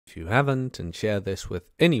if you haven't, and share this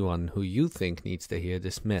with anyone who you think needs to hear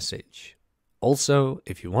this message. Also,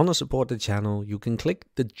 if you want to support the channel, you can click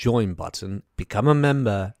the join button, become a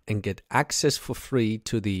member, and get access for free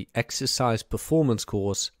to the exercise performance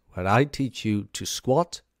course where I teach you to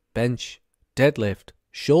squat, bench, deadlift,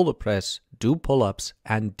 shoulder press, do pull-ups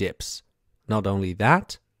and dips. Not only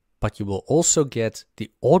that, but you will also get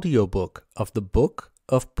the audiobook of the Book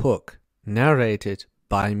of Puck, narrated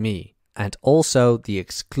by me, and also the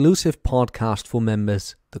exclusive podcast for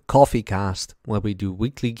members, the Coffeecast, where we do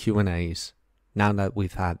weekly Q&As. Now that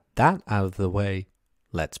we've had that out of the way,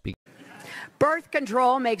 let's begin. Birth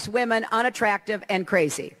control makes women unattractive and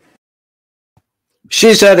crazy.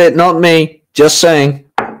 She said it, not me. Just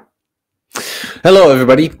saying. Hello,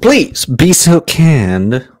 everybody. Please be so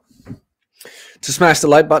kind to smash the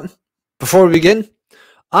like button. Before we begin,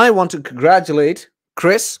 I want to congratulate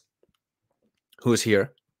Chris, who is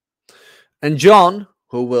here, and John,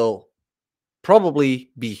 who will probably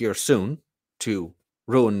be here soon to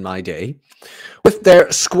ruin my day, with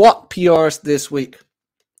their squat PRs this week.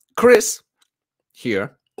 Chris,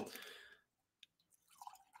 here,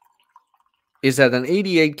 is at an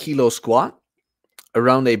 88 kilo squat,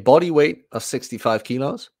 around a body weight of 65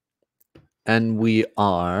 kilos. And we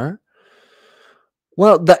are,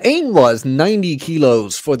 well, the aim was 90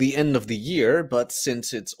 kilos for the end of the year, but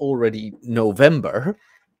since it's already November,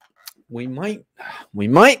 we might,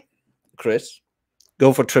 Chris,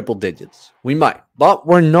 go for triple digits. We might, but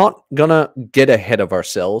we're not gonna get ahead of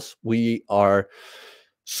ourselves. We are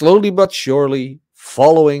slowly but surely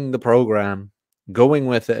following the program, going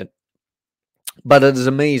with it. But it is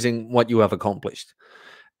amazing what you have accomplished.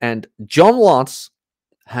 And John Watts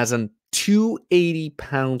has a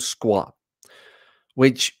 280-pound squat,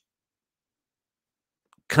 which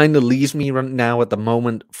kind of leaves me right now at the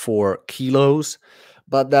moment for kilos,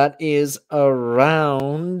 but that is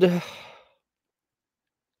around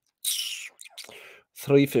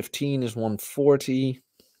 315 is 140.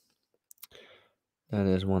 That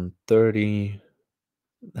is 130.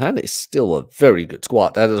 That is still a very good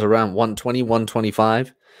squat. That is around 120,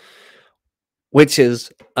 125, which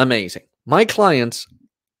is amazing. My clients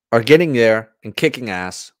are getting there and kicking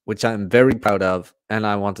ass, which I'm very proud of. And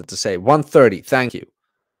I wanted to say 130, thank you.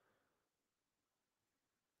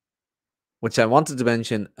 Which I wanted to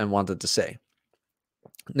mention and wanted to say.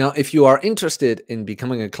 Now, if you are interested in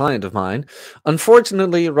becoming a client of mine,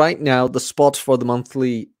 unfortunately, right now, the spots for the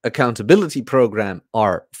monthly accountability program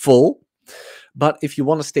are full. But if you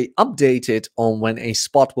want to stay updated on when a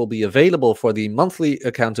spot will be available for the monthly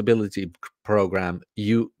accountability program,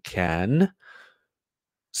 you can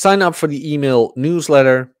sign up for the email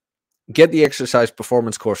newsletter, get the exercise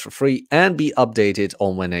performance course for free, and be updated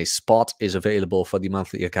on when a spot is available for the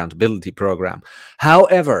monthly accountability program.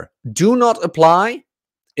 However, do not apply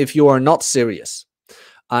if you are not serious.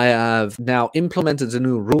 I have now implemented a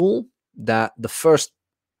new rule that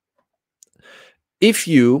if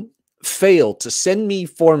you fail to send me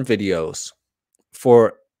form videos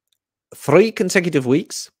for 3 consecutive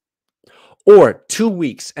weeks or 2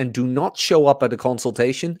 weeks and do not show up at a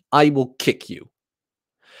consultation, I will kick you.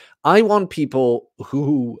 I want people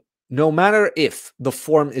who, no matter if the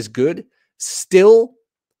form is good, still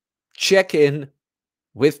check in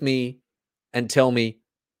with me and tell me,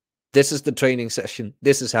 this is the training session,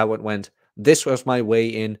 this is how it went, this was my way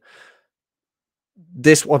in,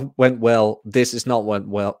 this one went well, this is not went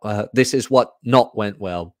well, this is what not went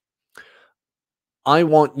well. I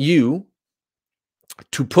want you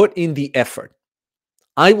to put in the effort.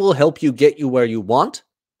 I will help you get you where you want,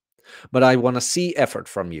 but I want to see effort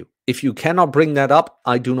from you. If you cannot bring that up,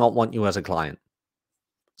 I do not want you as a client.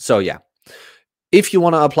 So yeah, if you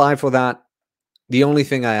want to apply for that, the only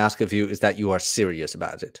thing I ask of you is that you are serious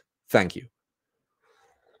about it. Thank you.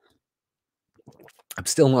 I'm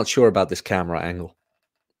still not sure about this camera angle.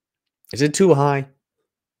 Is it too high?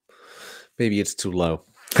 Maybe it's too low.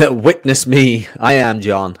 Witness me. I am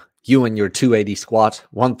John. You and your 280 squat,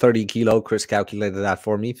 130 kilo. Chris calculated that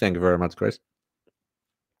for me. Thank you very much, Chris.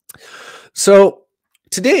 So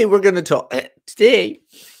today we're going to talk. Today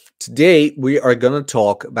we are going to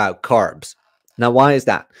talk about carbs. Now, why is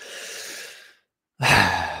that?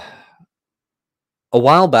 A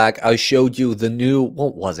while back, I showed you the new.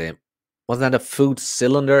 What was it? Was that a food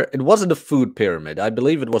cylinder? It wasn't a food pyramid. I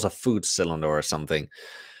believe it was a food cylinder or something.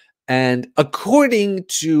 And according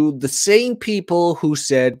to the same people who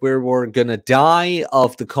said we were going to die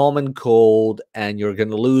of the common cold and you're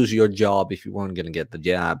going to lose your job if you weren't going to get the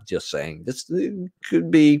jab, just saying. This could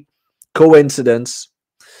be coincidence.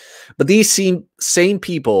 But these same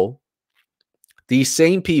people,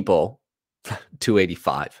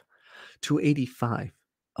 285.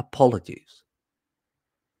 Apologies.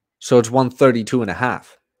 So it's 132.5.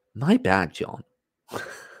 My bad, John.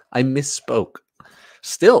 I misspoke.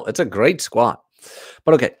 Still, it's a great squat.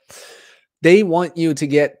 But okay, they want you to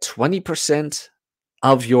get 20%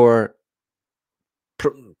 of your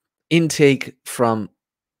intake from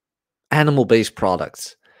animal-based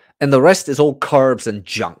products, and the rest is all carbs and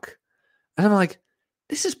junk. And I'm like,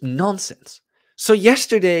 this is nonsense. So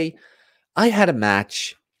yesterday, I had a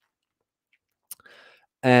match,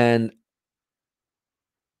 and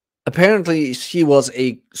apparently she was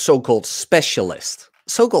a so-called specialist.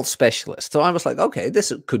 So I was like, okay,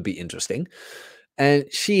 this could be interesting.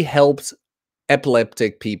 And she helped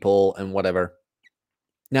epileptic people and whatever.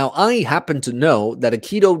 Now, I happen to know that a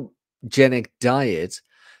ketogenic diet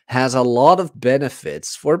has a lot of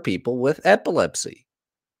benefits for people with epilepsy.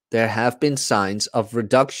 There have been signs of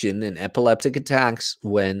reduction in epileptic attacks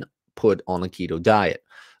when put on a keto diet.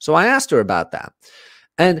 So I asked her about that.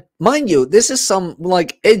 And mind you, this is some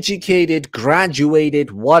like educated,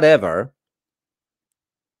 graduated, whatever.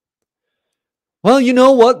 Well, you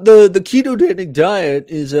know what? The ketogenic diet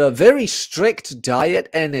is a very strict diet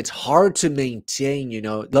and it's hard to maintain, you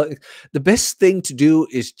know. The best thing to do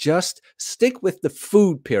is just stick with the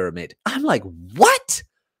food pyramid. I'm like, what?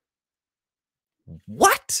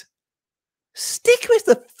 What? Stick with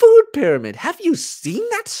the food pyramid? Have you seen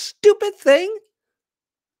that stupid thing?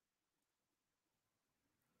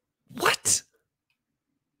 What?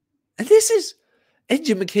 And this is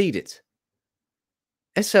educated.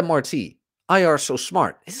 SMRT. IR so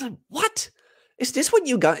smart. It's like, what? Is this what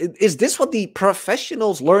you got? Is this what the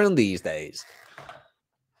professionals learn these days?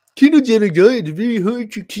 Ketogenic diet is very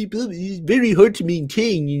hard to keep up. It's very hard to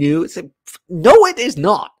maintain, you know. It's like, no, it is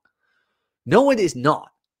not. No, it is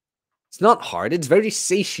not. It's not hard. It's very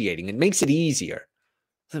satiating. It makes it easier.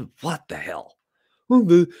 What the hell? Oh,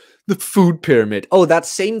 the food pyramid. Oh, that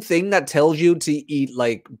same thing that tells you to eat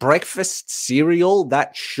like breakfast cereal,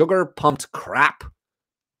 that sugar pumped crap.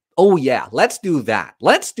 Oh yeah, let's do that.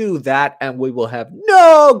 Let's do that and we will have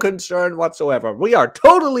no concern whatsoever. We are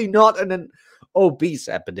totally not in an obese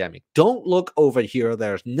epidemic. Don't look over here.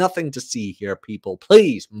 There's nothing to see here, people.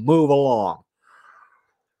 Please move along.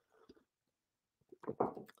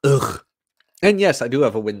 Ugh. And yes, I do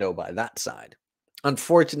have a window by that side.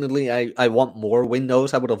 Unfortunately, I want more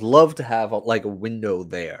windows. I would have loved to have like a window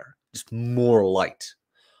there. Just more light.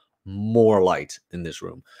 More light in this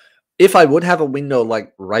room. If I would have a window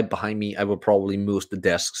like right behind me, I would probably move the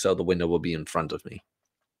desk so the window will be in front of me.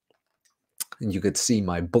 And you could see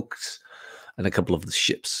my books and a couple of the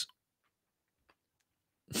ships.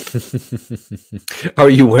 Are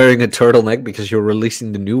you wearing a turtleneck because you're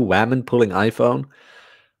releasing the new Whammon pulling iPhone?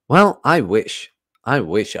 Well, I wish. I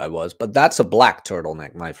wish I was, but that's a black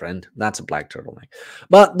turtleneck, my friend. That's a black turtleneck.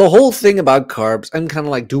 But the whole thing about carbs, I'm kind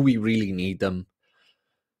of like, do we really need them?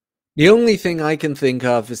 The only thing I can think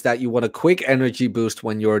of is that you want a quick energy boost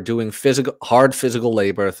when you're doing hard physical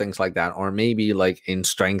labor, things like that, or maybe like in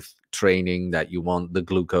strength training that you want the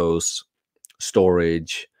glucose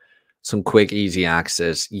storage, some quick, easy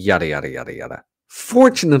access, yada, yada, yada, yada.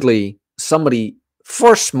 Fortunately, somebody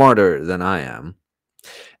far smarter than I am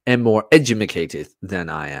and more educated than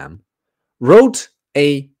I am wrote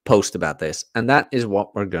a post about this, and that is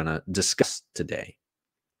what we're going to discuss today.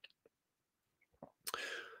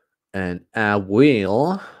 And I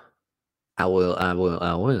will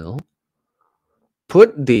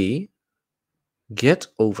put the get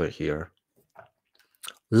over here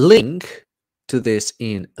link to this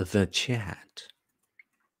in the chat.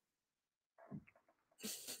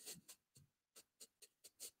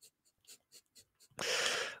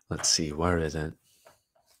 Let's see, where is it?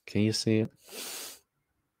 Can you see it?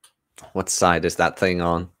 What side is that thing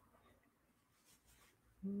on?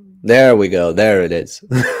 There we go. There it is.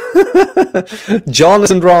 John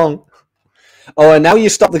isn't wrong. Oh, and now you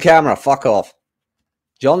stop the camera. Fuck off.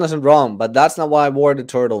 John isn't wrong, but that's not why I wore the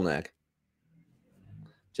turtleneck.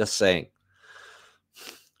 Just saying.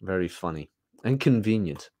 Very funny. And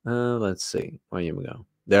convenient. Let's see. Where you go?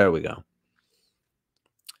 There we go.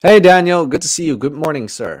 Hey, Daniel. Good to see you. Good morning,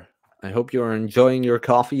 sir. I hope you're enjoying your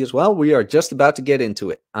coffee as well. We are just about to get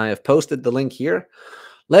into it. I have posted the link here.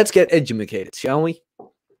 Let's get educated, shall we?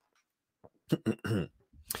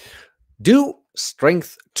 Do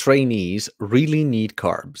strength trainees really need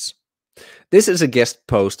carbs? This is a guest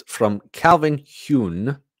post from Calvin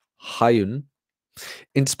Hyun,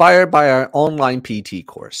 inspired by our online PT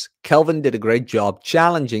course. Calvin did a great job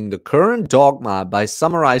challenging the current dogma by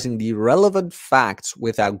summarizing the relevant facts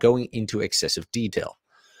without going into excessive detail.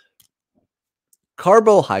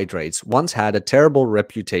 Carbohydrates once had a terrible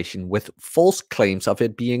reputation with false claims of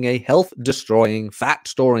it being a health-destroying,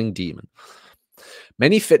 fat-storing demon.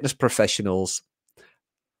 Many fitness professionals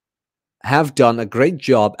have done a great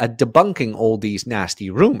job at debunking all these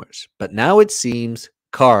nasty rumors, but now it seems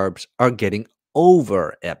carbs are getting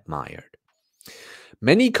over-admired.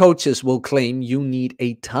 Many coaches will claim you need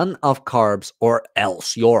a ton of carbs or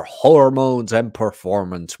else your hormones and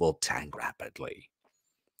performance will tank rapidly.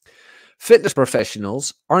 Fitness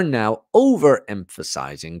professionals are now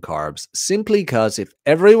overemphasizing carbs simply because if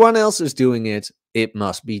everyone else is doing it, it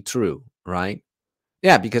must be true, right?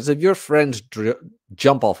 Yeah, because if your friends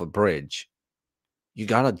jump off a bridge, you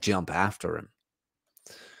gotta jump after him.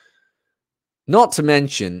 Not to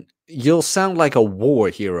mention, you'll sound like a war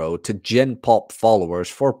hero to Gen Pop followers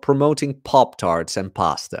for promoting Pop-Tarts and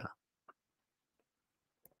pasta.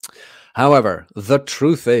 However, the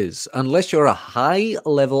truth is, unless you're a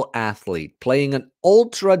high-level athlete playing an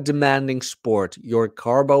ultra-demanding sport, your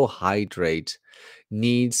carbohydrate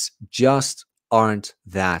needs just aren't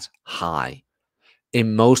that high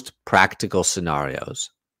in most practical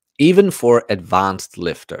scenarios, even for advanced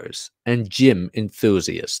lifters and gym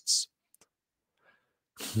enthusiasts.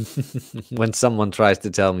 When someone tries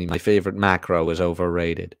to tell me my favorite macro is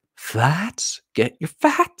overrated. Fats? Get your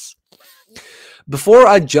fats. Before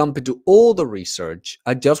I jump into all the research,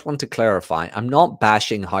 I just want to clarify, I'm not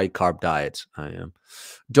bashing high-carb diets. I am.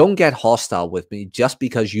 Don't get hostile with me just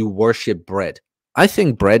because you worship bread. I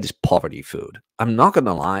think bread is poverty food. I'm not going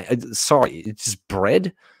to lie. Sorry, it's just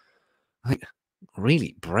bread? Like,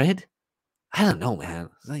 really, bread? I don't know, man.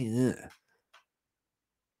 Like,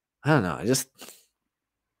 I don't know.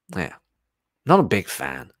 Yeah, not a big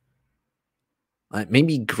fan. Like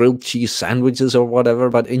maybe grilled cheese sandwiches or whatever,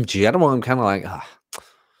 but in general, I'm kind of like,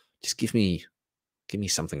 just give me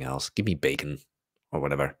something else. Give me bacon or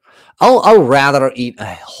whatever. I'll rather eat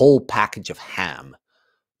a whole package of ham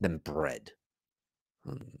than bread.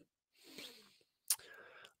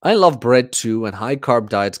 I love bread too, and high-carb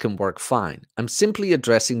diets can work fine. I'm simply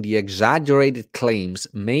addressing the exaggerated claims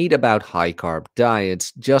made about high-carb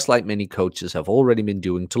diets, just like many coaches have already been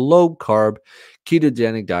doing to low-carb,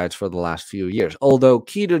 ketogenic diets for the last few years. Although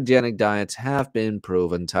ketogenic diets have been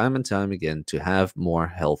proven time and time again to have more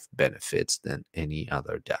health benefits than any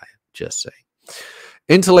other diet. Just saying.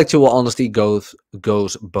 Intellectual honesty goes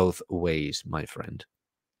both ways, my friend.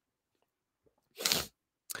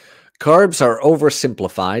 Carbs are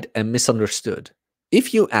oversimplified and misunderstood.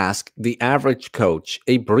 If you ask the average coach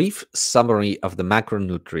a brief summary of the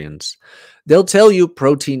macronutrients, they'll tell you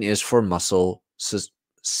protein is for muscle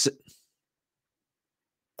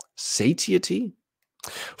satiety?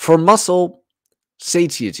 For muscle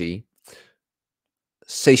satiety,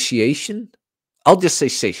 satiation? I'll just say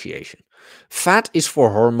satiation. Fat is for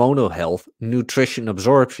hormonal health, nutrition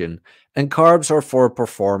absorption, and carbs are for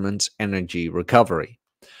performance, energy, recovery.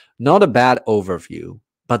 Not a bad overview,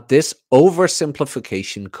 but this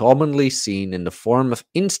oversimplification, commonly seen in the form of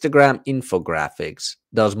Instagram infographics,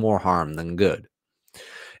 does more harm than good.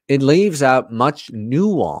 It leaves out much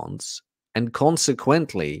nuance, and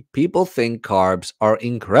consequently, people think carbs are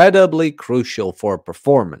incredibly crucial for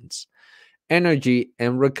performance, energy,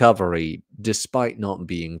 and recovery, despite not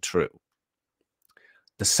being true.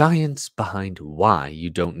 The science behind why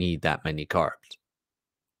you don't need that many carbs.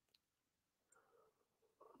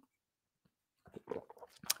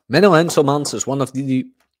 Menno Henselmans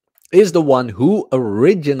is the one who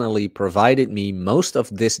originally provided me most of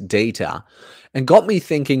this data and got me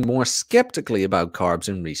thinking more skeptically about carbs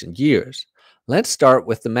in recent years. Let's start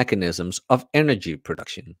with the mechanisms of energy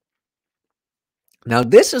production. Now,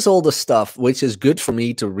 this is all the stuff which is good for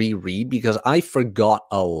me to reread because I forgot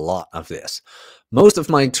a lot of this. Most of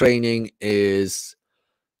my training is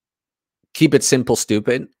keep it simple,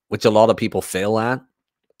 stupid, which a lot of people fail at.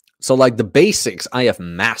 So like the basics I have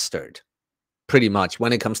mastered pretty much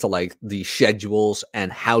when it comes to like the schedules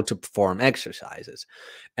and how to perform exercises.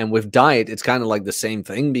 And with diet, it's kind of like the same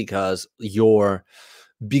thing because your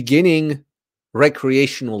beginning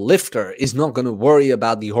recreational lifter is not going to worry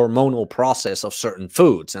about the hormonal process of certain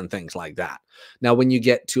foods and things like that. Now, when you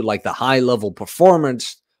get to like the high level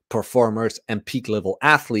performers and peak level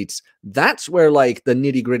athletes, that's where like the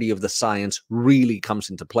nitty gritty of the science really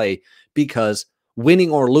comes into play because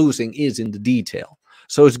winning or losing is in the detail.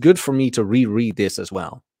 So it's good for me to reread this as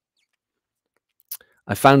well.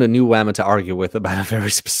 I found a new whammy to argue with about a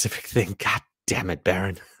very specific thing. God damn it,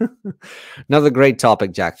 Baron. Another great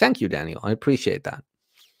topic, Jack. Thank you, Daniel. I appreciate that.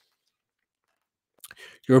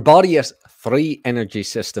 Your body has 3 energy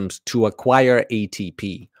systems to acquire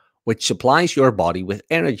ATP, which supplies your body with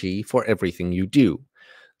energy for everything you do.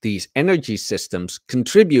 These energy systems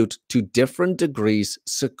contribute to different degrees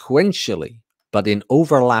sequentially, but in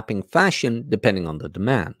overlapping fashion depending on the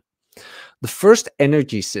demand. The first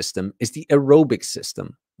energy system is the aerobic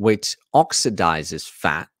system, which oxidizes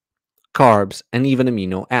fat, carbs, and even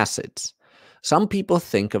amino acids. Some people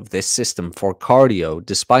think of this system for cardio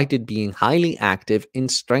despite it being highly active in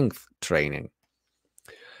strength training.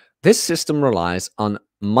 This system relies on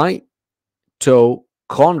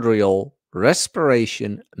mitochondrial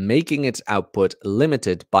respiration, making its output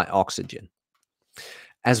limited by oxygen.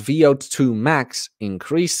 As VO2 max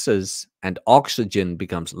increases and oxygen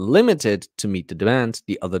becomes limited to meet the demands,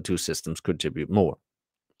 the other two systems contribute more.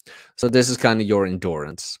 So this is kind of your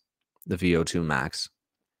endurance, the VO2 max.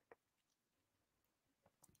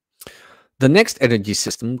 The next energy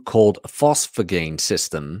system, called phosphogene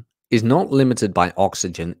system, is not limited by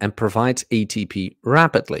oxygen and provides ATP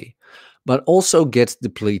rapidly, but also gets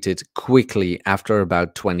depleted quickly after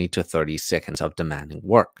about 20 to 30 seconds of demanding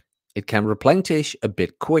work. It can replenish a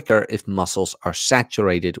bit quicker if muscles are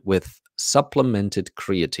saturated with supplemented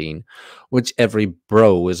creatine, which every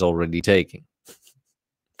bro is already taking.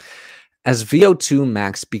 As VO2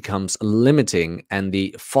 max becomes limiting and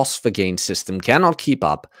the phosphogene system cannot keep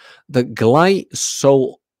up, the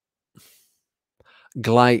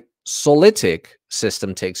glycolytic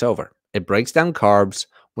system takes over. It breaks down carbs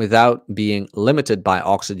without being limited by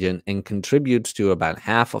oxygen and contributes to about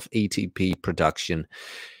half of ATP production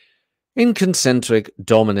in concentric,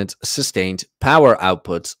 dominant, sustained power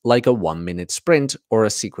outputs like a 1-minute sprint or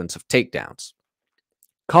a sequence of takedowns.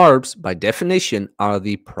 Carbs, by definition, are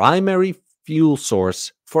the primary fuel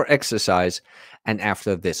source for exercise, and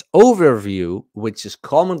after this overview, which is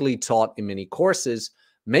commonly taught in many courses,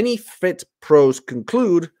 many fit pros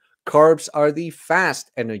conclude carbs are the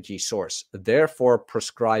fast energy source, therefore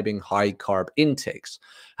prescribing high carb intakes.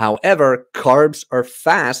 However, carbs are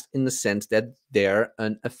fast in the sense that they're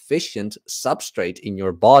an efficient substrate in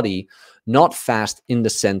your body, not fast in the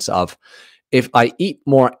sense of if I eat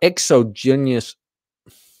more exogenous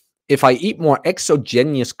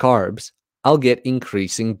carbs, I'll get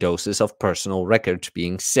increasing doses of personal records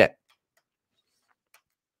being set.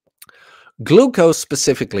 Glucose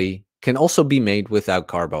specifically can also be made without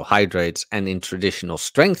carbohydrates, and in traditional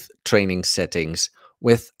strength training settings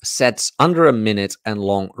with sets under a minute and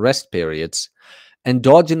long rest periods,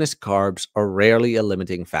 endogenous carbs are rarely a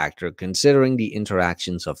limiting factor considering the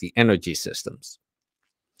interactions of the energy systems.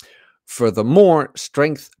 Furthermore,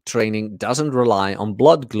 strength training doesn't rely on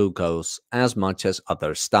blood glucose as much as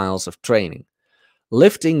other styles of training.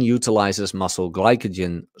 Lifting utilizes muscle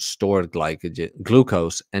glycogen, stored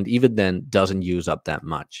glucose, and even then doesn't use up that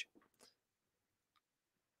much.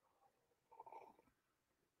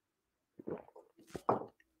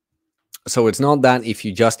 So it's not that if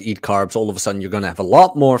you just eat carbs, all of a sudden you're going to have a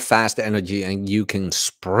lot more fast energy and you can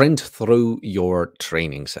sprint through your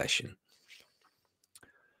training session.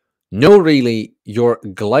 No, really, your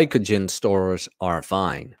glycogen stores are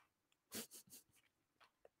fine.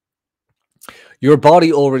 Your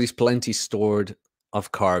body already has plenty stored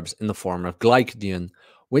of carbs in the form of glycogen,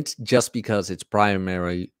 which just because it's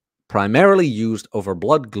primarily used over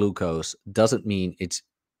blood glucose doesn't mean it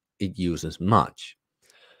uses much.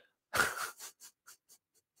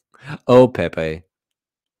 Oh, Pepe.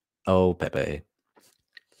 Oh, Pepe.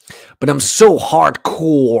 But I'm so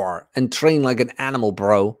hardcore and train like an animal,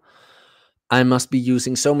 bro. I must be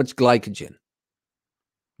using so much glycogen.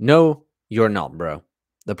 No, you're not, bro.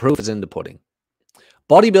 The proof is in the pudding.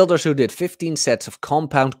 Bodybuilders who did 15 sets of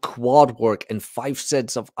compound quad work and 5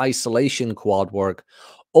 sets of isolation quad work,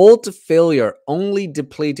 all to failure, only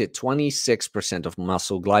depleted 26% of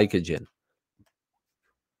muscle glycogen.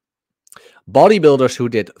 Bodybuilders who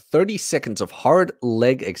did 30 seconds of hard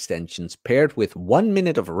leg extensions paired with 1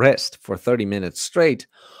 minute of rest for 30 minutes straight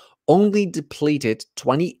only depleted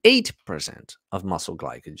 28% of muscle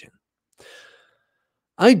glycogen.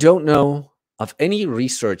 I don't know of any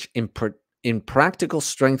research in practical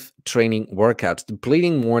strength training workouts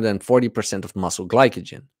depleting more than 40% of muscle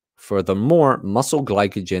glycogen. Furthermore, muscle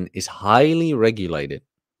glycogen is highly regulated.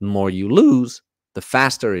 The more you lose, the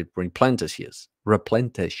faster it replenishes.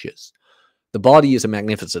 The body is a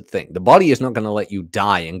magnificent thing. The body is not going to let you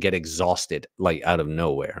die and get exhausted like out of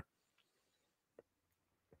nowhere.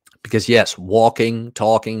 Because yes, walking,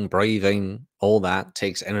 talking, breathing, all that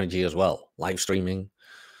takes energy as well. Live streaming.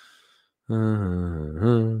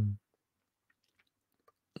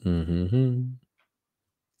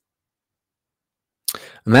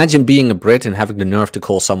 Imagine being a Brit and having the nerve to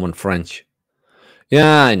call someone French.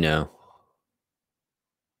 Yeah, I know.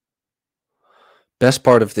 Best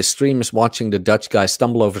part of this stream is watching the Dutch guy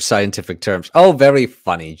stumble over scientific terms. Oh, very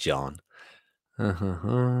funny, John.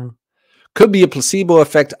 Could be a placebo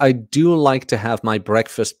effect. I do like to have my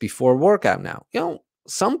breakfast before workout now. You know,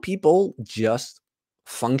 some people just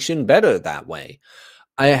function better that way.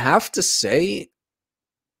 I have to say,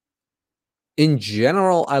 in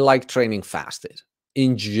general, I like training fasted.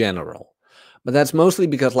 In general. But that's mostly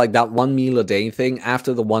because like that 1 meal a day thing,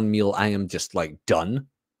 after the 1 meal, I am just like done.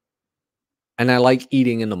 And I like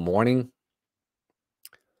eating in the morning.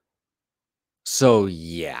 So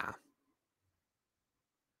yeah.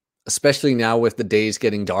 Especially now with the days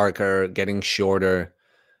getting darker, getting shorter.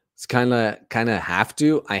 It's kind of have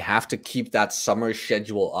to. I have to keep that summer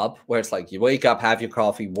schedule up where it's like you wake up, have your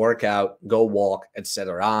coffee, work out, go walk,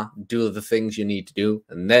 etc. Do the things you need to do,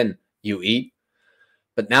 and then you eat.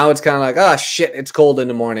 But now it's kind of like, oh shit, it's cold in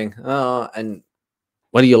the morning. And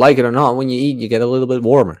whether you like it or not, when you eat, you get a little bit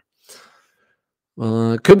warmer.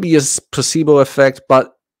 It could be a placebo effect,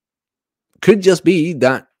 but could just be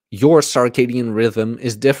that your circadian rhythm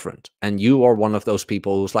is different. And you are one of those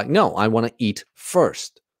people who's like, no, I want to eat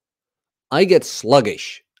first. I get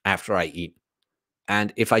sluggish after I eat.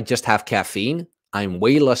 And if I just have caffeine, I'm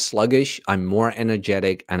way less sluggish, I'm more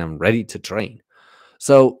energetic, and I'm ready to train.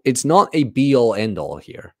 So it's not a be-all, end-all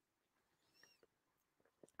here.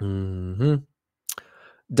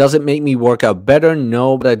 Does it make me work out better?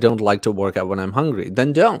 No, but I don't like to work out when I'm hungry.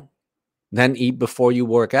 Then don't. Then eat before you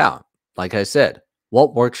work out. Like I said,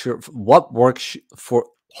 what works for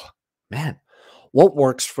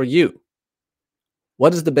you?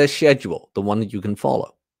 What is the best schedule? The one that you can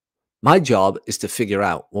follow. My job is to figure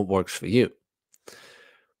out what works for you.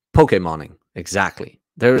 Pokemoning, exactly.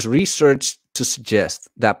 There is research to suggest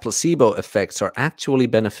that placebo effects are actually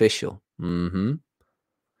beneficial.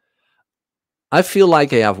 I feel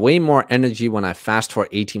like I have way more energy when I fast for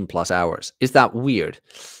 18 plus hours. Is that weird?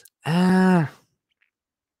 That's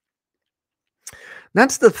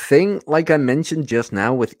the thing, like I mentioned just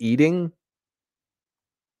now with eating.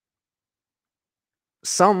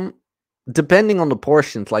 Some, depending on the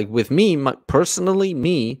portions, like with me,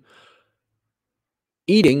 personally,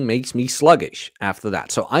 eating makes me sluggish after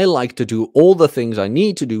that. So I like to do all the things I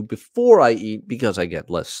need to do before I eat because I get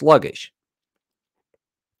less sluggish.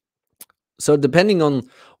 So depending on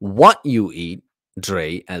what you eat,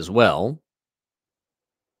 Dre, as well,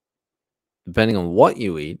 depending on what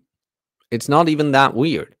you eat, it's not even that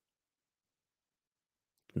weird.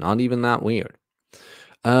 Not even that weird.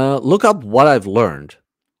 Look up what I've learned.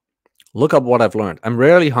 Look up what I've learned. I'm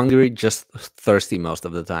rarely hungry, just thirsty most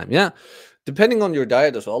of the time. Yeah, depending on your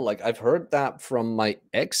diet as well. Like I've heard that from my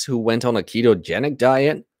ex who went on a ketogenic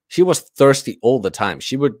diet. She was thirsty all the time.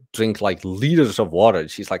 She would drink like liters of water.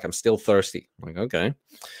 She's like, I'm still thirsty. I'm like, okay,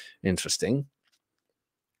 interesting.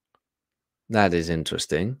 That is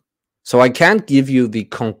interesting. So I can't give you the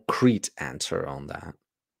concrete answer on that,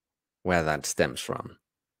 where that stems from.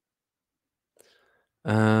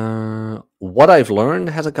 What I've learned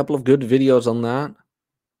has a couple of good videos on that.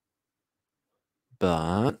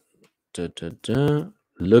 But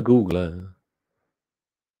le Google.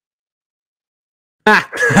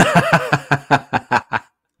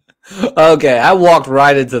 Okay, I walked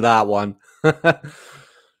right into that one.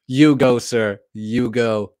 You go, sir. You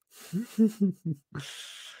go.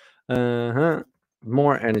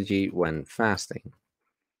 More energy when fasting.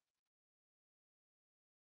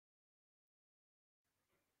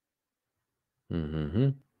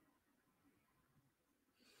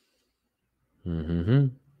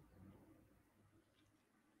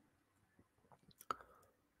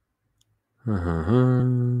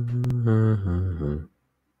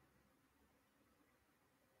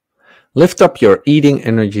 Lift up your eating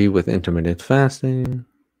energy with intermittent fasting.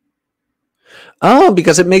 Oh,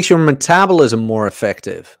 because it makes your metabolism more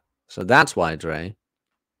effective. So that's why, Dre.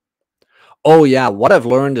 Oh, yeah. What I've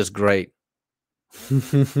learned is great.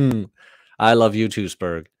 I love you too,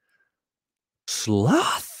 Spurg.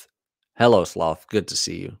 Sloth. Hello, Sloth. Good to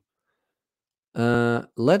see you.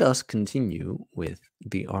 Let us continue with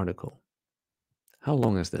the article. How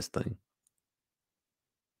long is this thing?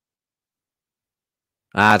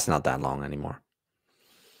 It's not that long anymore.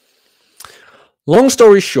 Long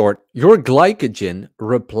story short, your glycogen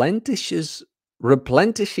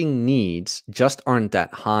replenishing needs just aren't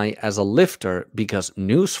that high as a lifter because,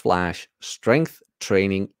 newsflash, strength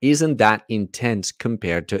training isn't that intense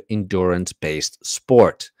compared to endurance-based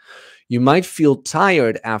sport. You might feel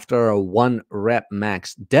tired after a 1 rep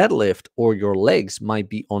max deadlift, or your legs might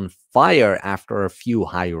be on fire after a few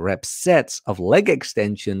high rep sets of leg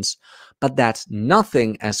extensions, but that's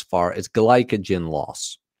nothing as far as glycogen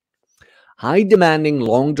loss. High-demanding,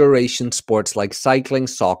 long-duration sports like cycling,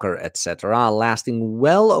 soccer, etc., lasting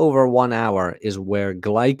well over 1 hour is where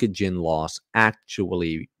glycogen loss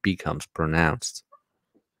actually becomes pronounced.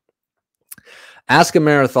 Ask a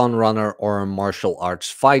marathon runner or a martial arts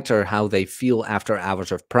fighter how they feel after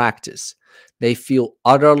hours of practice. They feel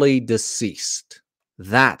utterly deceased.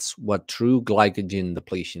 That's what true glycogen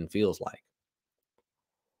depletion feels like.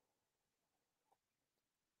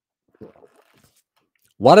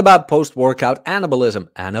 What about post-workout anabolism?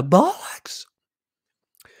 Anabolics.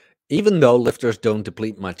 Even though lifters don't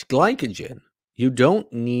deplete much glycogen, you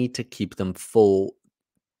don't need to keep them full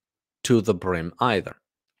to the brim either.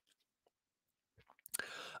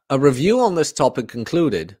 A review on this topic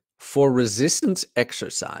concluded, for resistance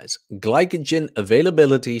exercise, glycogen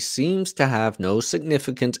availability seems to have no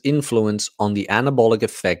significant influence on the anabolic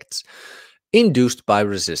effects induced by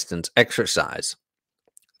resistance exercise.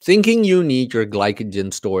 Thinking you need your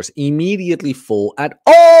glycogen stores immediately full at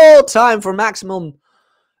all time for maximum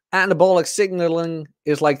anabolic signaling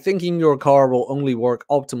is like thinking your car will only work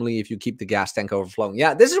optimally if you keep the gas tank overflowing.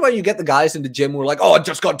 Yeah, this is where you get the guys in the gym who are like, oh, I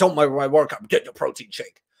just got done my workout, get your protein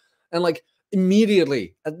shake. And like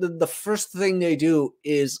immediately, the first thing they do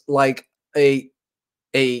is like a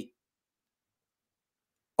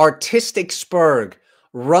artistic spurg,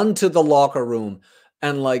 run to the locker room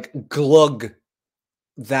and like glug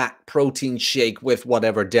that protein shake with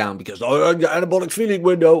whatever down because anabolic feeding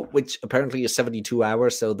window, which apparently is 72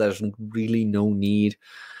 hours, so there's really no need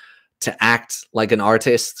to act like an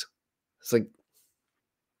artist. It's like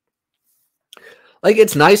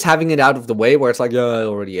it's nice having it out of the way where it's like, yeah, I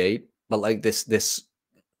already ate, but like this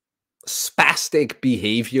spastic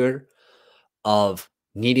behavior of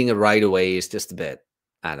needing it right away is just a bit,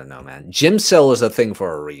 I don't know, man. Gym cell is a thing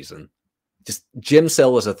for a reason. Just gym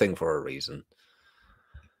cell is a thing for a reason.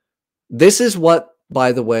 This is what,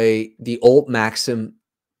 by the way, the old maxim,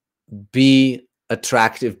 be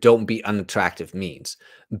attractive, don't be unattractive means.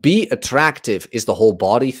 Be attractive is the whole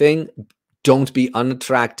body thing. Don't be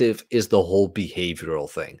unattractive is the whole behavioral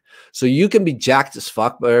thing. So you can be jacked as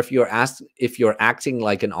fuck, but if you're acting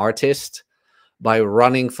like an artist by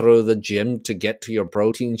running through the gym to get to your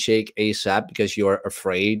protein shake ASAP because you're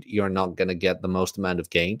afraid you're not going to get the most amount of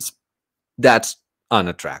gains, that's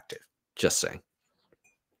unattractive. Just saying.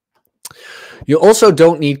 You also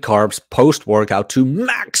don't need carbs post-workout to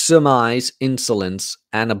maximize insulin's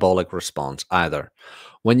anabolic response either.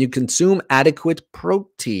 When you consume adequate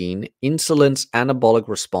protein, insulin's anabolic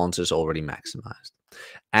response is already maximized.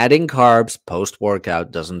 Adding carbs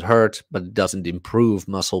post-workout doesn't hurt, but it doesn't improve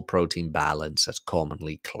muscle protein balance as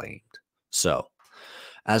commonly claimed. So,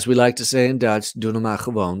 as we like to say in Dutch, doe nou maar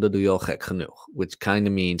gewoon, dan doe je al gek genoeg. Which kind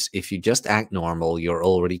of means if you just act normal, you're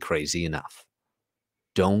already crazy enough.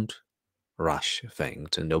 Don't rush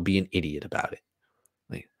things and don't be an idiot about it.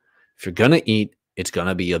 Like, if you're gonna eat, it's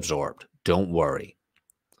gonna be absorbed. Don't worry.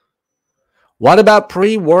 What about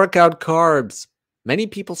pre-workout carbs? Many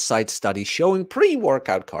people cite studies showing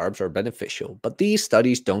pre-workout carbs are beneficial, but these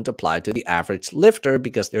studies don't apply to the average lifter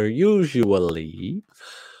because they're usually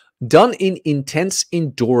done in intense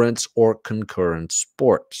endurance or concurrent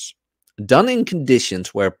sports, done in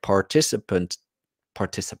conditions where participants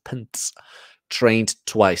trained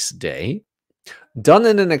twice a day, done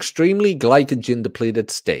in an extremely glycogen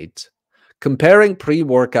depleted state, comparing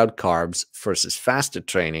pre-workout carbs versus fasted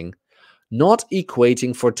training, not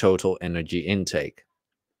equating for total energy intake.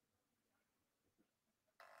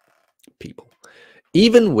 People.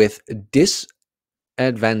 Even with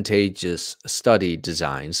disadvantageous study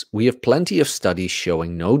designs, we have plenty of studies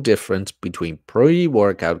showing no difference between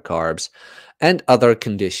pre-workout carbs and other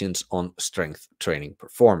conditions on strength training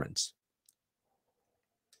performance.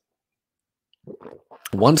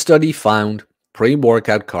 One study found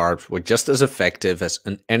pre-workout carbs were just as effective as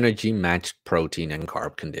an energy-matched protein and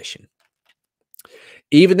carb condition.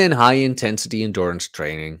 Even in high-intensity endurance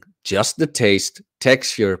training, just the taste,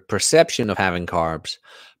 texture, perception of having carbs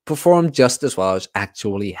perform just as well as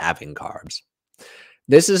actually having carbs.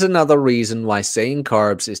 This is another reason why saying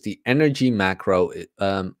carbs is the energy macro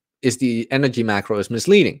is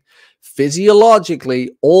misleading.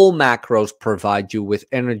 Physiologically, all macros provide you with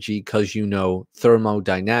energy because you know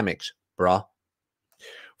thermodynamics, bruh.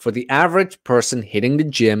 For the average person hitting the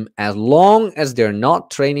gym, as long as they're not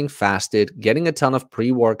training fasted, getting a ton of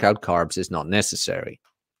pre-workout carbs is not necessary.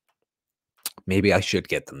 Maybe I should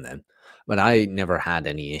get them then, but I never had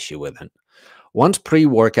any issue with it. Once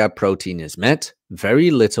pre-workout protein is met, very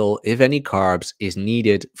little, if any, carbs is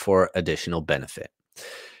needed for additional benefit.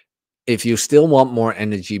 If you still want more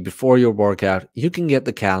energy before your workout, you can get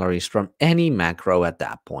the calories from any macro at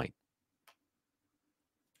that point.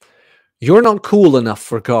 You're not cool enough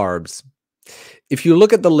for carbs. If you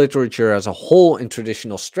look at the literature as a whole in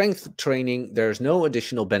traditional strength training, there's no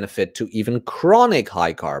additional benefit to even chronic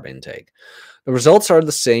high carb intake. The results are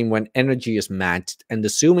the same when energy is matched and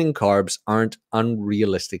assuming carbs aren't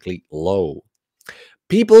unrealistically low.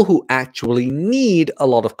 People who actually need a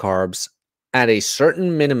lot of carbs at a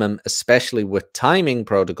certain minimum, especially with timing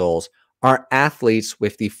protocols, are athletes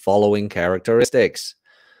with the following characteristics.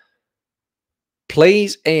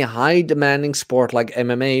 Plays a high-demanding sport like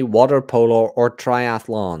MMA, water polo, or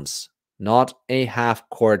triathlons, not a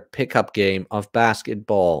half-court pickup game of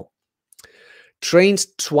basketball. Trains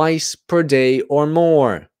twice per day or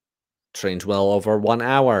more. Trains well over 1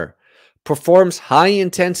 hour. Performs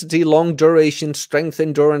high-intensity, long-duration strength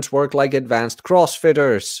endurance work like advanced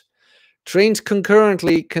CrossFitters. Trains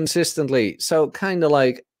concurrently, consistently. So kind of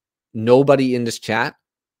like nobody in this chat.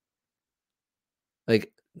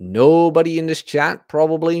 Like nobody in this chat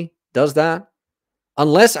probably does that.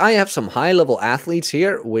 Unless I have some high-level athletes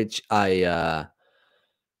here, which I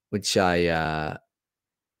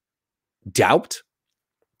doubt.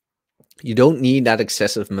 You don't need that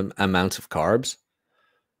excessive amount of carbs.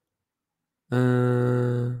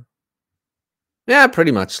 Yeah,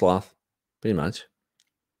 pretty much, Sloth. Pretty much.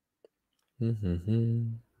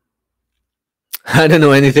 I don't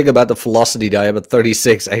know anything about the velocity diet, but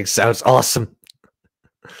 36 eggs sounds awesome.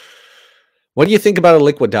 What do you think about a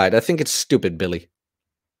liquid diet? I think it's stupid, Billy.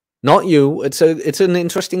 Not you. It's an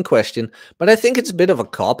interesting question, but I think it's a bit of a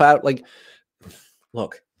cop-out. Like,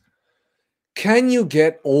 look, can you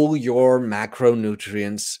get all your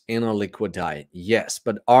macronutrients in a liquid diet? Yes,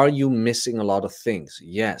 but are you missing a lot of things?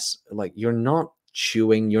 Yes. Like, you're not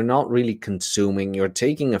chewing, you're not really consuming, you're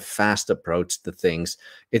taking a fast approach to things.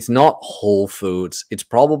 It's not whole foods.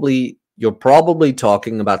 You're probably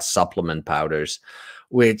talking about supplement powders,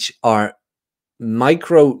 which are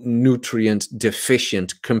micronutrient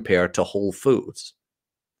deficient compared to whole foods.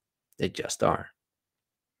 They just are.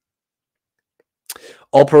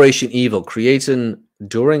 Operation Evil create an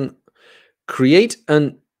during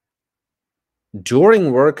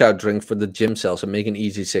workout drink for the gym cells and make an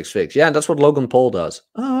easy 6 fix. Yeah, that's what Logan Paul does.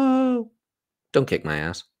 Oh, don't kick my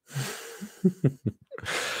ass.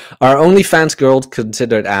 Are OnlyFans girls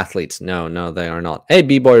considered athletes? No, they are not. Hey,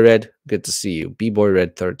 B-Boy Red, good to see you. B-Boy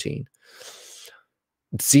Red 13.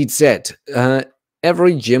 Seed set.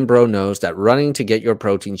 Every gym bro knows that running to get your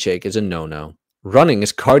protein shake is a no-no. Running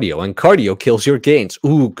is cardio, and cardio kills your gains.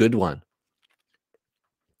 Ooh, good one.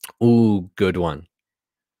 Ooh, good one.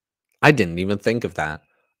 I didn't even think of that.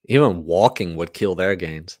 Even walking would kill their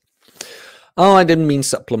gains. Oh, I didn't mean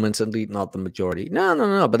supplements, indeed, not the majority.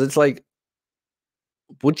 No. But it's like,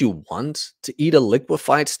 would you want to eat a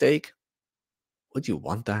liquefied steak? Would you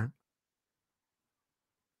want that?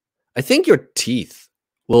 I think your teeth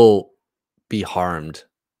will be harmed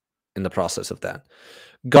in the process of that.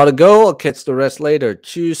 Gotta go. I'll catch the rest later.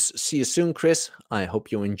 Choose. See you soon, Chris. I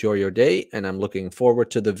hope you enjoy your day, and I'm looking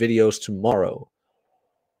forward to the videos tomorrow.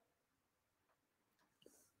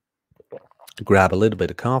 Grab a little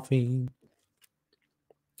bit of coffee.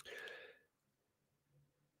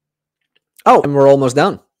 Oh, and we're almost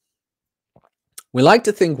done. We like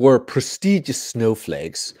to think we're prestigious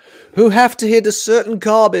snowflakes who have to hit a certain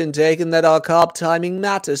carb intake and that our carb timing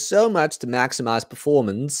matters so much to maximize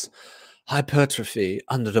performance hypertrophy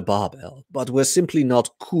under the barbell, but we're simply not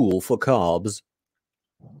cool for carbs.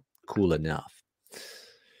 Cool enough.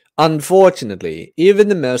 Unfortunately, even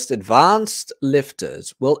the most advanced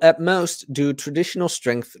lifters will at most do traditional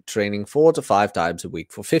strength training 4 to 5 times a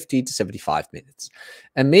week for 50 to 75 minutes,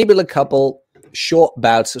 and maybe a couple short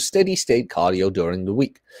bouts of steady state cardio during the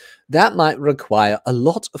week. That might require a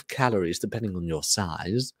lot of calories depending on your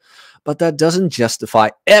size, but that doesn't justify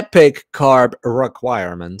epic carb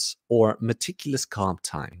requirements or meticulous carb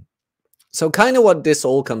timing. So kind of what this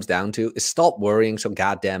all comes down to is stop worrying so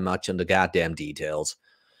goddamn much on the goddamn details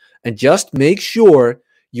and just make sure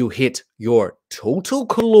you hit your total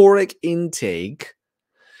caloric intake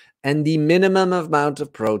and the minimum amount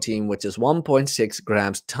of protein, which is 1.6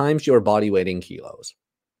 grams times your body weight in kilos.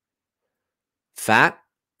 Fat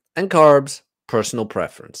and carbs, personal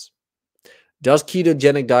preference. Does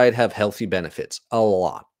ketogenic diet have healthy benefits? A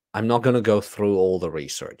lot. I'm not going to go through all the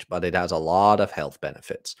research, but it has a lot of health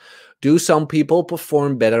benefits. Do some people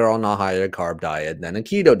perform better on a higher carb diet than a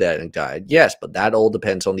ketogenic diet? Yes, but that all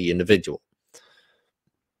depends on the individual.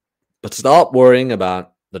 But stop worrying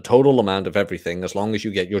about the total amount of everything as long as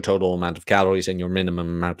you get your total amount of calories and your minimum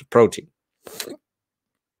amount of protein.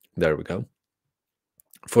 There we go.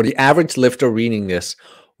 For the average lifter reading this,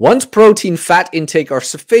 Once protein fat intake are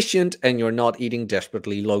sufficient and you're not eating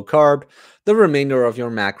desperately low carb, the remainder of your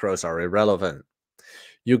macros are irrelevant.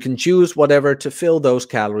 You can choose whatever to fill those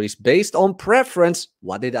calories based on preference.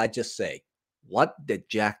 What did I just say? What did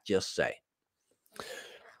Jack just say?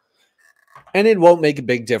 And it won't make a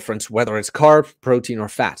big difference whether it's carb, protein, or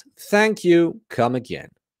fat. Thank you. Come again.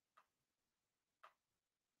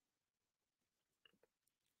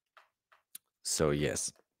 So,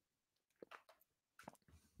 yes.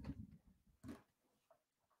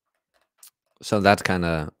 So that's kind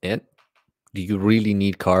of it. Do you really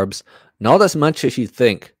need carbs? Not as much as you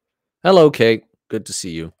think. Hello, Kate. Good to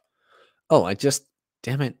see you. Oh,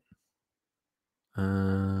 damn it.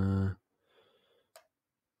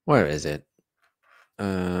 Where is it?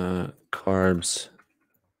 Carbs.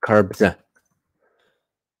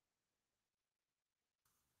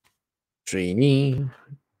 Trainee.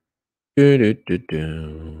 There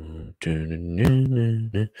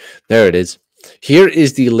it is. Here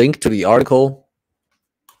is the link to the article.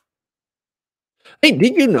 Hey,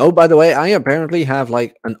 did you know, by the way, I apparently have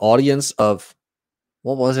like an audience of,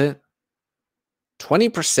 what was it?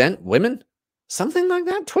 20% women? Something like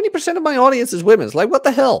that? 20% of my audience is women. It's like, what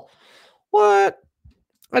the hell? What?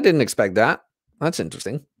 I didn't expect that. That's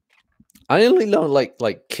interesting. I only know like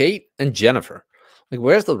Kate and Jennifer. Like,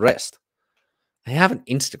 where's the rest? I have an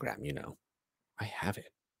Instagram, you know. I have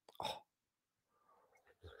it. Oh.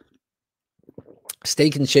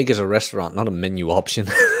 Steak and Shake is a restaurant, not a menu option.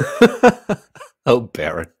 Oh,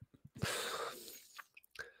 Baron.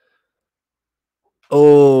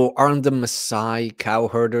 Oh, aren't the Maasai cow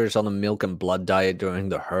herders on a milk and blood diet during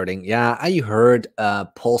the herding? Yeah, I heard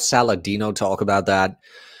Paul Saladino talk about that.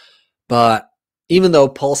 But even though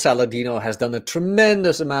Paul Saladino has done a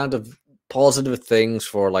tremendous amount of positive things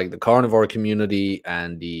for like the carnivore community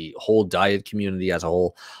and the whole diet community as a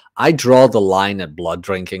whole, I draw the line at blood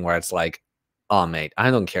drinking where it's like, oh, mate, I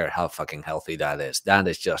don't care how fucking healthy that is. That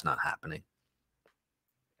is just not happening.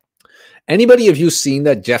 Anybody of you seen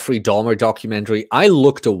that Jeffrey Dahmer documentary? I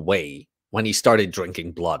looked away when he started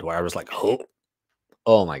drinking blood, where I was like,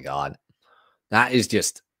 oh my God. That is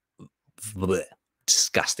just bleh,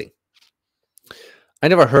 disgusting. I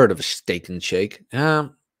never heard of a Steak and Shake.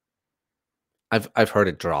 I've heard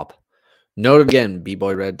it drop. Noted again,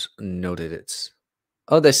 B-Boy Red noted it.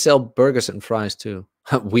 Oh, they sell burgers and fries too.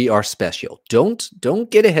 We are special. Don't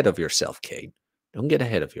get ahead of yourself, Kate. Don't get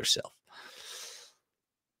ahead of yourself.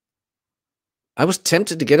 I was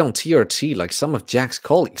tempted to get on TRT like some of Jack's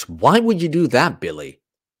colleagues. Why would you do that, Billy?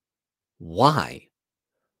 Why?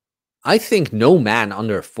 I think no man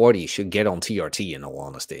under 40 should get on TRT, in all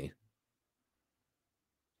honesty.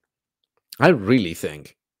 I really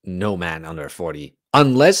think no man under 40,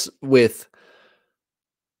 unless with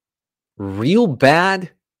real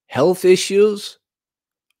bad health issues,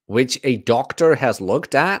 which a doctor has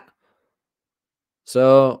looked at.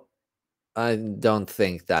 So I don't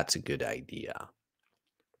think that's a good idea.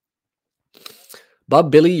 But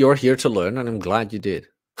Billy, you're here to learn, and I'm glad you did.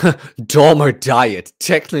 Dahmer diet,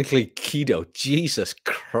 technically keto. Jesus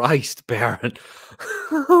Christ, Baron.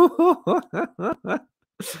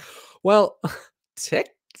 Well,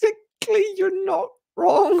 technically you're not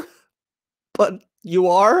wrong, but you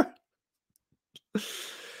are.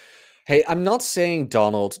 Hey, I'm not saying,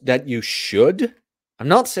 Donald, that you should. I'm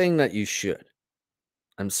not saying that you should.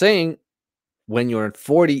 I'm saying when you're at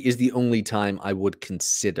 40 is the only time I would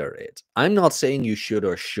consider it. I'm not saying you should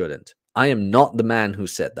or shouldn't. I am not the man who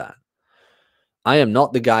said that. I am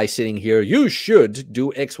not the guy sitting here, you should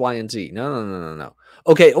do X, Y, and Z. No.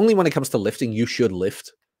 Okay, only when it comes to lifting, you should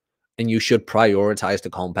lift. And you should prioritize the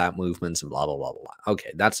compound movements and blah, blah, blah, blah.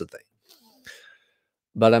 Okay, that's the thing.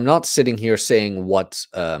 But I'm not sitting here saying what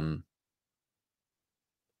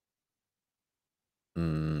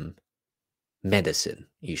medicine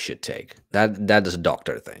you should take. That is a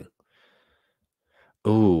doctor thing.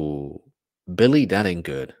 Ooh, Billy, that ain't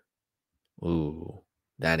good. Ooh,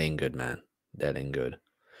 that ain't good, man. That ain't good.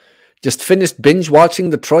 Just finished binge watching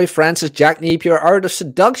the Troy Francis Jack Napier Art of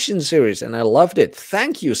Seduction series, and I loved it.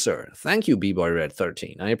 Thank you, sir. Thank you, B-Boy Red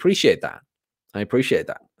 13. I appreciate that.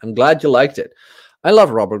 I'm glad you liked it. I love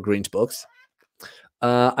Robert Greene's books.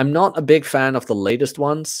 I'm not a big fan of the latest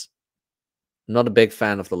ones. Not a big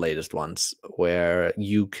fan of the latest ones where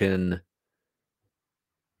you can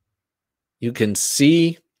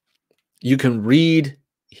see, you can read.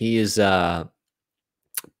 He is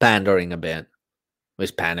pandering a bit.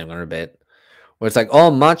 He's pandering a bit. Where it's like, oh,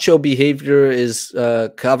 macho behavior is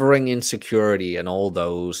covering insecurity and all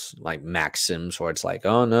those like maxims where it's like,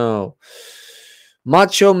 oh no,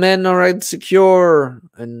 Macho men are insecure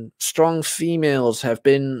and strong females have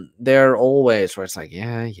been there always. Where it's like,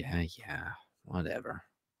 yeah, whatever.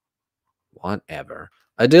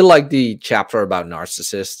 I did like the chapter about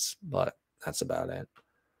narcissists, but that's about it.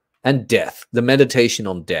 And death, the meditation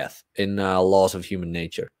on death in Laws of Human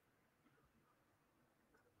Nature.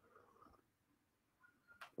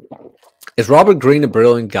 Is Robert Greene a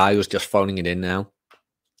brilliant guy who's just phoning it in now?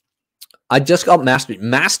 I just got Mastery.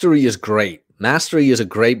 Mastery is great. Mastery is a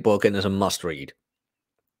great book and is a must read.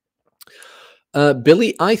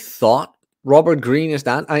 Billy, I thought Robert Greene is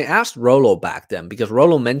that. I asked Rolo back then because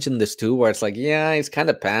Rolo mentioned this too, where it's like, yeah, he's kind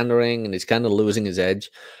of pandering and he's kind of losing his edge.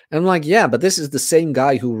 And I'm like, yeah, but this is the same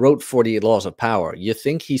guy who wrote 48 Laws of Power. You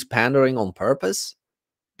think he's pandering on purpose?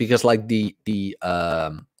 Because like the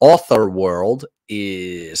author world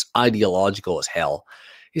is ideological as hell.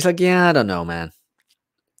 He's like, yeah, I don't know, man.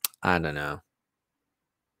 I don't know.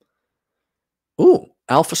 Ooh,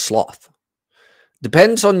 Alpha Sloth.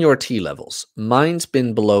 Depends on your T levels. Mine's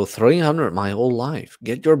been below 300 my whole life.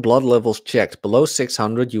 Get your blood levels checked. Below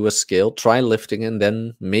 600 US scale. Try lifting and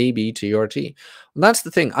then maybe to your T. And that's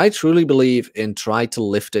the thing. I truly believe in try to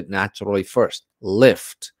lift it naturally first.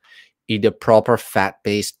 Lift. Eat a proper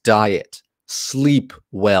fat-based diet. Sleep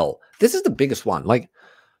well. This is the biggest one. Like,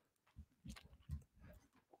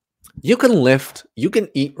 you can lift, you can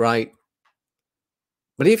eat right,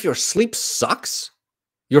 but if your sleep sucks,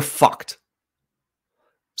 you're fucked.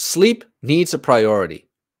 Sleep needs a priority.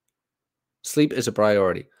 Sleep is a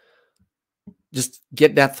priority. Just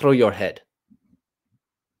get that through your head.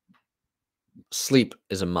 Sleep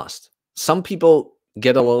is a must. Some people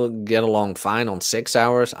get along fine on 6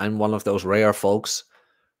 hours. I'm one of those rare folks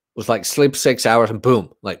who's like sleep 6 hours and boom,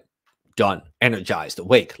 like done, energized,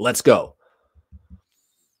 awake, let's go.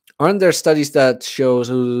 Aren't there studies that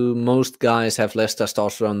shows most guys have less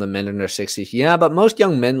testosterone than men in their 60s? Yeah, but most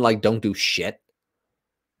young men like don't do shit.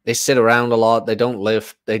 They sit around a lot. They don't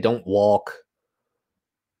lift. They don't walk.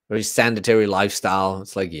 Very sedentary lifestyle.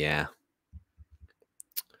 It's like, yeah.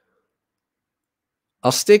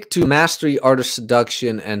 I'll stick to Mastery, Art of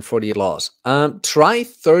Seduction, and 48 Laws. Try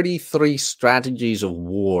 33 Strategies of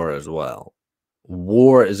War as well.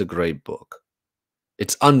 War is a great book.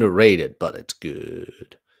 It's underrated, but it's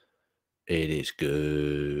good. It is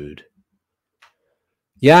good.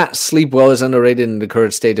 Yeah, sleep well is underrated in the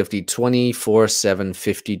current state of the 24/7,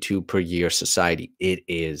 52 per year society. It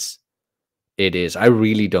is. It is. I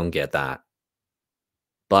really don't get that.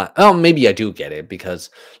 But, oh, maybe I do get it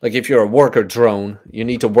because, like, if you're a worker drone, you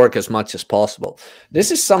need to work as much as possible.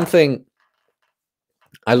 This is something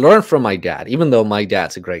I learned from my dad, even though my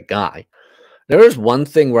dad's a great guy. There is one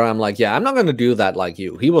thing where I'm like, yeah, I'm not going to do that like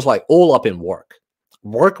you. He was like all up in work.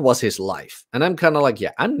 Work was his life. And I'm kind of like,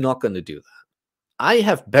 yeah, I'm not going to do that. I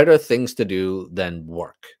have better things to do than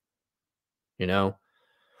work, you know,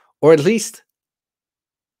 or at least,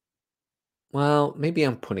 well, maybe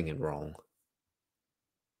I'm putting it wrong.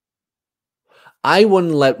 I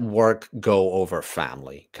wouldn't let work go over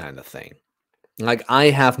family kind of thing. Like I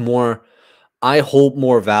hold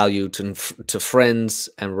more value to friends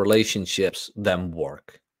and relationships than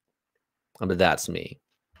work. I mean, that's me.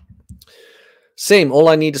 Same. All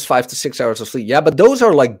I need is 5 to 6 hours of sleep. Yeah, but those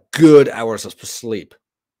are like good hours of sleep.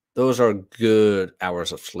 Those are good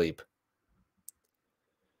hours of sleep.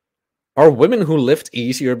 Are women who lift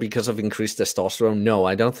easier because of increased testosterone? No,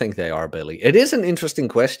 I don't think they are, Billy. It is an interesting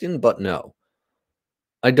question, but no.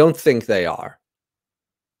 I don't think they are.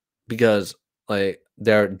 Because like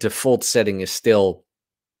their default setting is still,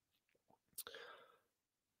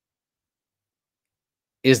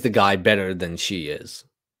 is the guy better than she is?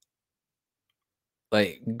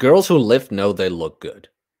 Like, girls who lift know they look good.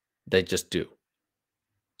 They just do.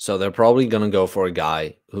 So they're probably going to go for a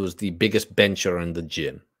guy who's the biggest bencher in the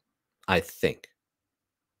gym, I think.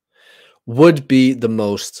 Would be the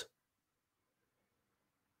most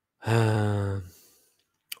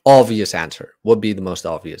obvious answer. Would be the most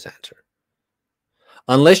obvious answer.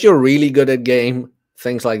 Unless you're really good at game,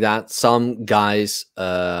 things like that. Some guys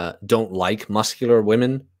don't like muscular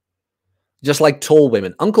women. Just like tall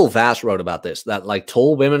women. Uncle Vass wrote about this, that like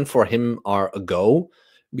tall women for him are a go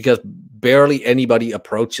because barely anybody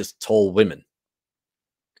approaches tall women.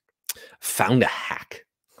 Found a hack.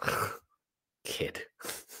 Kid.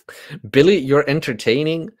 Billy, you're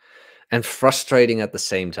entertaining and frustrating at the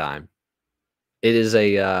same time. It is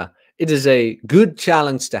a good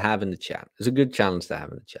challenge to have in the chat. It's a good challenge to have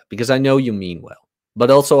in the chat because I know you mean well, but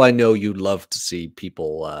also I know you love to see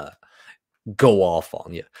people go off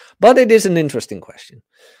on you. But it is an interesting question.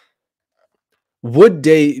 Would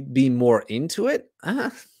they be more into it?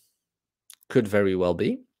 Could very well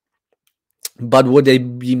be. But would they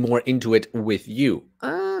be more into it with you?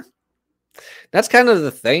 That's kind of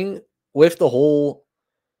the thing with the whole,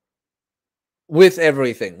 with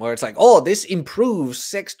everything, where it's like, oh, this improves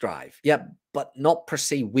sex drive. Yeah, but not per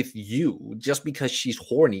se with you. Just because she's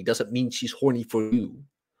horny doesn't mean she's horny for you.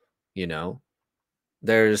 You know,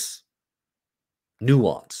 there's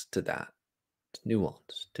nuance to that.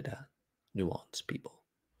 Nuance to that. Nuance, people.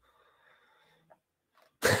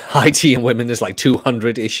 IT in women is like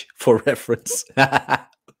 200-ish for reference.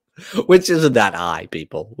 Which isn't that high,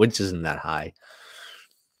 people. Which isn't that high.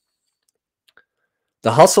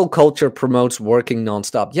 The hustle culture promotes working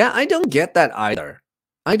nonstop. Yeah, I don't get that either.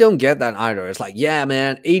 I don't get that either. It's like, yeah,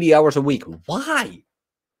 man, 80 hours a week. Why?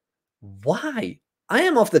 Why? I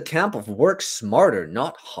am of the camp of work smarter,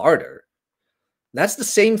 not harder. That's the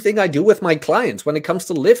same thing I do with my clients when it comes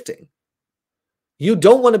to lifting. You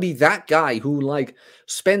don't want to be that guy who like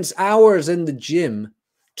spends hours in the gym,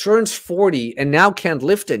 turns 40, and now can't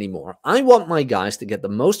lift anymore. I want my guys to get the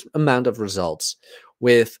most amount of results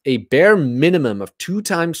with a bare minimum of 2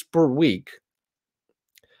 times per week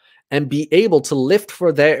and be able to lift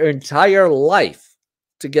for their entire life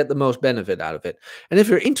to get the most benefit out of it. And if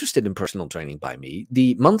you're interested in personal training by me,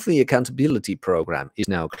 the monthly accountability program is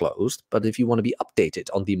now closed. But if you want to be updated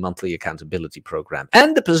on the monthly accountability program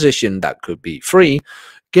and the position that could be free,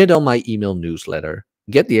 get on my email newsletter,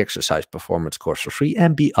 get the exercise performance course for free,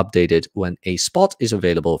 and be updated when a spot is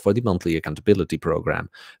available for the monthly accountability program.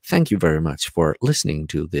 Thank you very much for listening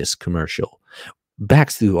to this commercial.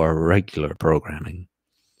 Back to our regular programming.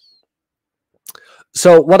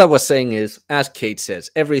 So what I was saying is, as Kate says,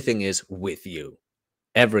 everything is with you.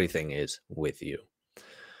 Everything is with you.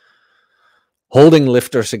 Holding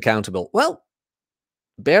lifters accountable. Well,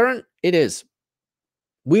 Baron, it is.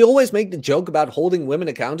 We always make the joke about holding women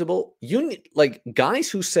accountable. You need, like, guys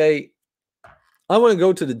who say, I want to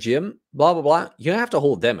go to the gym, blah, blah, blah. You have to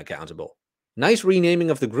hold them accountable. Nice renaming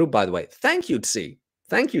of the group, by the way. Thank you, Tsi.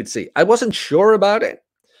 Thank you, Tsi. I wasn't sure about it,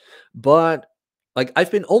 but like,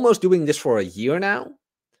 I've been almost doing this for a year now,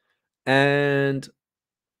 and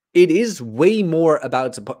it is way more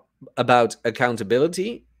about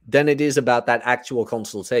accountability than it is about that actual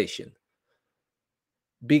consultation.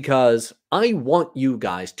 Because I want you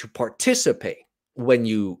guys to participate when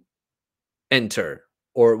you enter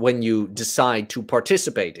or when you decide to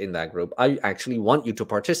participate in that group. I actually want you to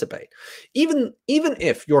participate. Even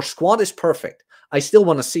if your squat is perfect, I still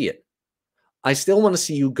want to see it. I still want to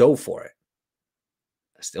see you go for it.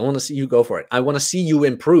 I still want to see you go for it. I want to see you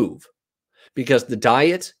improve, because the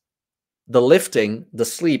diet, the lifting, the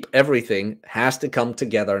sleep, everything has to come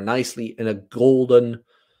together nicely in a golden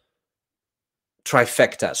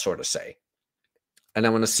trifecta, sort of say. And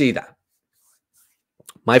I want to see that.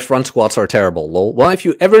 My front squats are terrible, lol. Well, if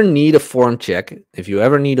you ever need a form check, and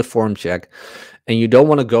you don't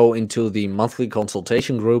want to go into the monthly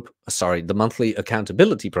consultation group, sorry, the monthly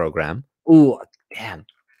accountability program. Ooh, damn.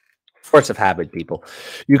 Force of habit, people.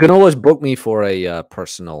 You can always book me for a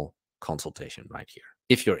personal consultation right here,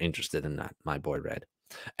 if you're interested in that, my boy Red.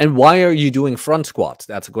 And why are you doing front squats?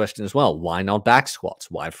 That's a question as well. Why not back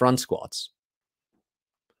squats? Why front squats?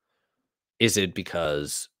 Is it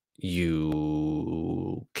because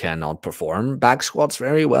you cannot perform back squats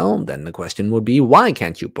very well? Then the question would be, why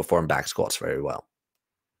can't you perform back squats very well?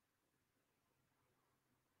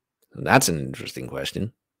 That's an interesting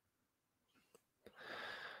question.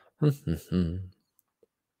 I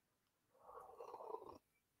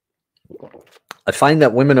find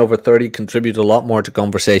that women over 30 contribute a lot more to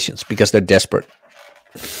conversations because they're desperate.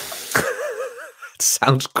 It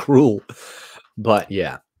sounds cruel, but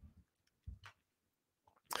yeah.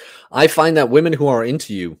 I find that women who are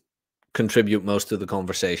into you contribute most to the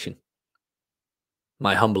conversation.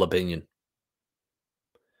 My humble opinion.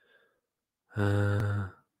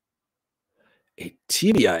 A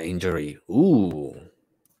tibia injury. Ooh.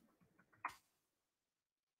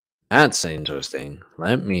 That's interesting.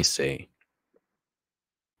 Let me see.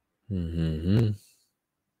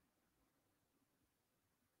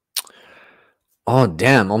 Oh,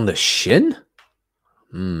 damn. On the shin?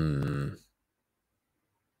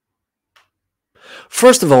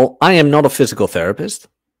 First of all, I am not a physical therapist.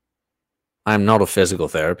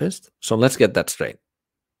 So let's get that straight.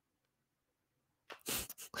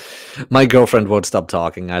 My girlfriend won't stop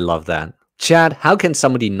talking. I love that. Chad, how can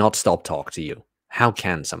somebody not stop talking to you? How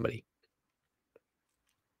can somebody?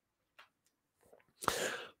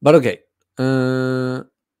 But okay.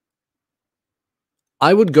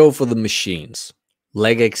 I would go for the machines.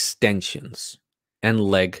 Leg extensions. And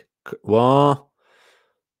leg... Well...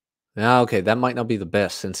 Yeah, okay. That might not be the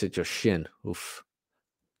best since it's your shin. Oof.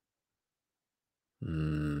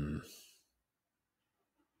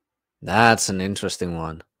 That's an interesting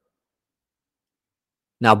one.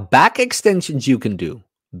 Now, back extensions you can do.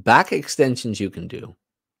 Back extensions you can do.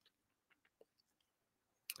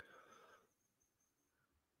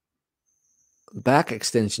 Back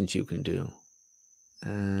extensions you can do.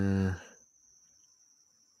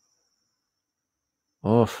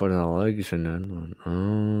 Oh, for the legs and that one.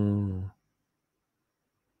 Oh.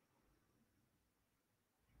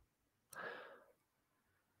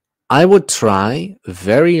 I would try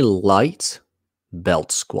very light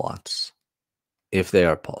belt squats if they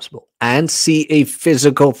are possible and see a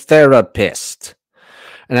physical therapist.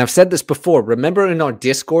 And I've said this before. Remember in our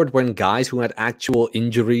Discord when guys who had actual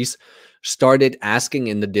injuries started asking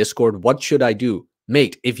in the Discord, what should I do?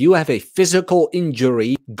 Mate, if you have a physical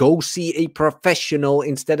injury, go see a professional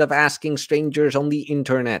instead of asking strangers on the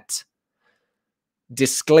internet.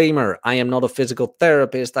 Disclaimer, I am not a physical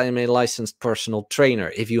therapist. I am a licensed personal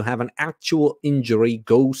trainer. If you have an actual injury,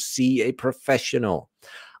 go see a professional.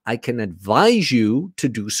 I can advise you to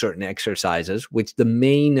do certain exercises, which the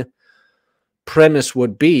main premise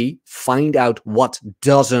would be find out what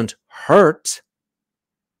doesn't hurt.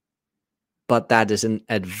 But that is an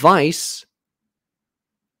advice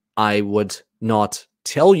I would not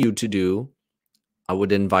tell you to do. I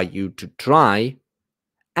would invite you to try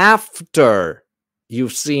after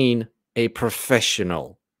you've seen a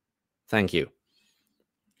professional. Thank you.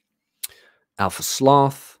 Alpha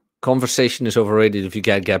Sloth. Conversation is overrated if you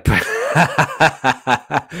can't get...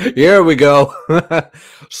 Here we go.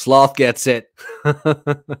 Sloth gets it.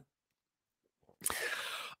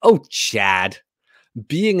 Oh, Chad.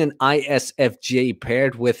 Being an ISFJ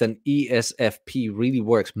paired with an ESFP really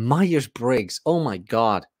works. Myers-Briggs. Oh, my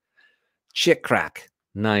God. Chick crack.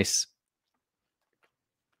 Nice.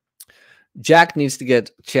 Jack needs to get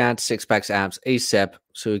Chad six-packs abs ASAP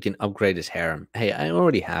so he can upgrade his harem. Hey, I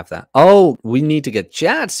already have that. Oh, we need to get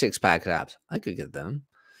Chad six-pack abs. I could get them.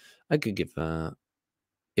 I could give...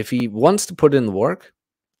 if he wants to put in the work...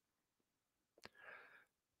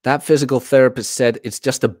 That physical therapist said it's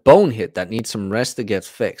just a bone hit that needs some rest to get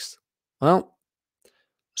fixed. Well,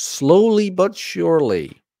 slowly but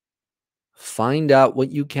surely, find out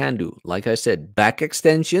what you can do. Like I said, back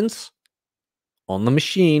extensions on the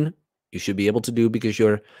machine, you should be able to do because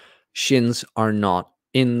your shins are not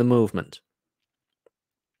in the movement.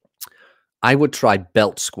 I would try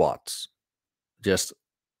belt squats. Just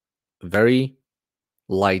very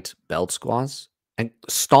light belt squats. And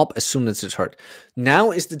stop as soon as it's hurt.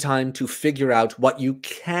 Now is the time to figure out what you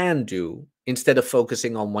can do instead of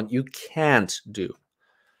focusing on what you can't do.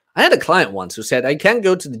 I had a client once who said, I can't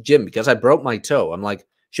go to the gym because I broke my toe. I'm like,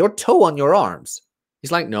 is your toe on your arms?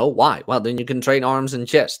 He's like, no, why? Well, then you can train arms and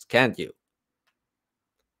chest, can't you?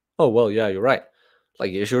 Oh, well, yeah, you're right.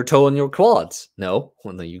 Like, is your toe on your quads? No.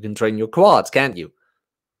 Well, then you can train your quads, can't you?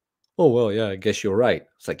 Oh, well, yeah, I guess you're right.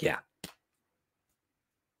 It's like, yeah.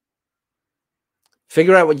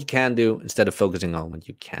 Figure out what you can do instead of focusing on what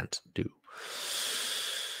you can't do.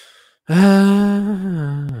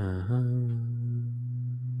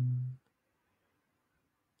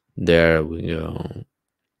 There we go.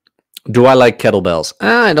 Do I like kettlebells?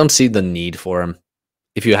 I don't see the need for them.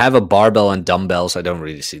 If you have a barbell and dumbbells, I don't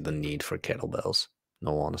really see the need for kettlebells.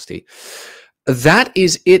 No honesty. That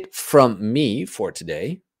is it from me for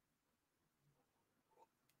today.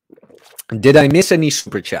 Did I miss any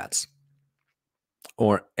super chats?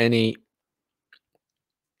 Or any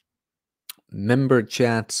member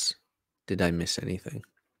chats? Did I miss anything?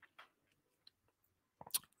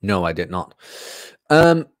 No, I did not.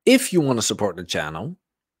 If you want to support the channel,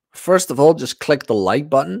 first of all, just click the like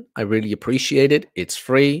button. I really appreciate it. It's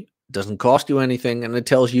free, doesn't cost you anything, and it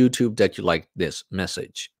tells YouTube that you like this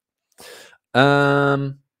message.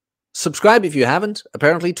 Subscribe if you haven't.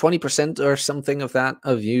 Apparently 20% or something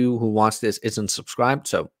of you who watch this isn't subscribed,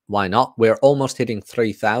 so why not? We're almost hitting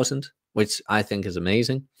 3,000, which I think is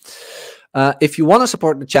amazing. If you want to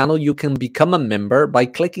support the channel, you can become a member by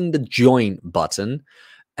clicking the join button,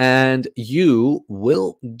 and you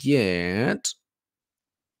will get...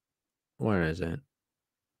 Where is it?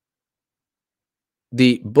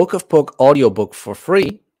 The Book of Poke audiobook for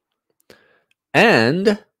free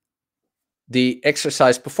and the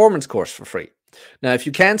exercise performance course for free. Now, if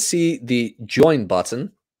you can't see the join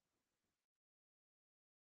button,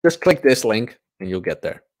 just click this link and you'll get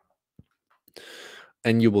there.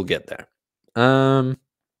 And you will get there.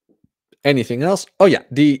 Anything else? Oh, yeah.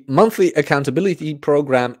 The monthly accountability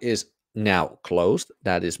program is now closed.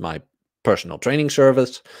 That is my personal training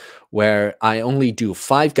service where I only do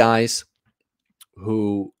 5 guys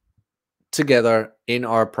who together in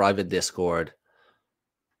our private Discord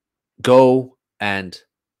go and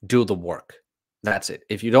do the work. That's it.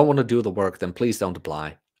 If you don't want to do the work, then please don't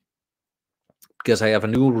apply. Because I have a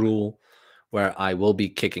new rule where I will be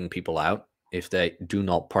kicking people out if they do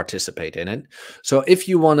not participate in it. So if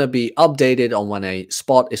you want to be updated on when a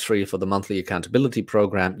spot is free for the monthly accountability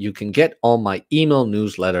program, you can get on my email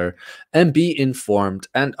newsletter and be informed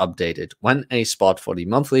and updated when a spot for the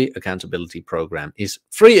monthly accountability program is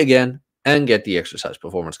free again, and get the exercise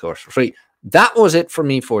performance course for free. That was it for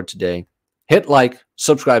me for today. Hit like,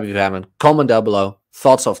 subscribe if you haven't, comment down below,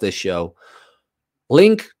 thoughts of this show.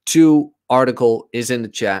 Link to article is in the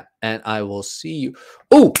chat, and I will see you.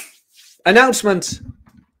 Oh, announcement.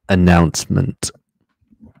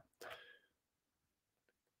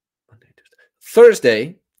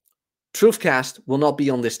 Thursday, Troofcast will not be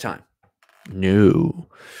on this time. No.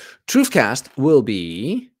 Troofcast will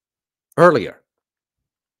be earlier.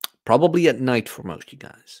 Probably at night for most of you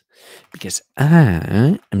guys. Because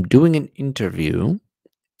I am doing an interview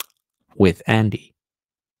with Andy.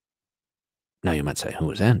 Now you might say,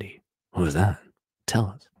 who is Andy? Who is that? Tell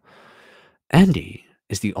us. Andy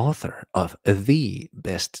is the author of the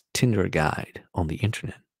best Tinder guide on the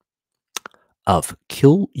internet, of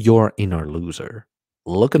Kill Your Inner Loser.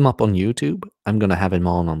 Look him up on YouTube. I'm going to have him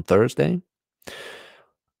on Thursday.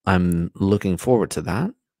 I'm looking forward to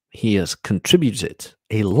that. He has contributed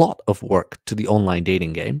a lot of work to the online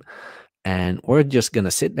dating game, and we're just going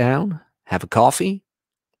to sit down, have a coffee,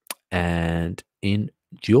 and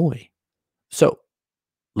enjoy. So,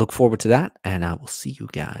 look forward to that, and I will see you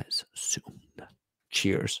guys soon.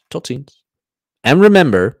 Cheers. Tot ziens. And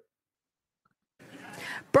remember,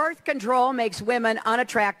 Birth control makes women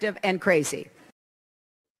unattractive and crazy.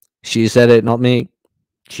 She said it, not me.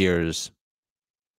 Cheers.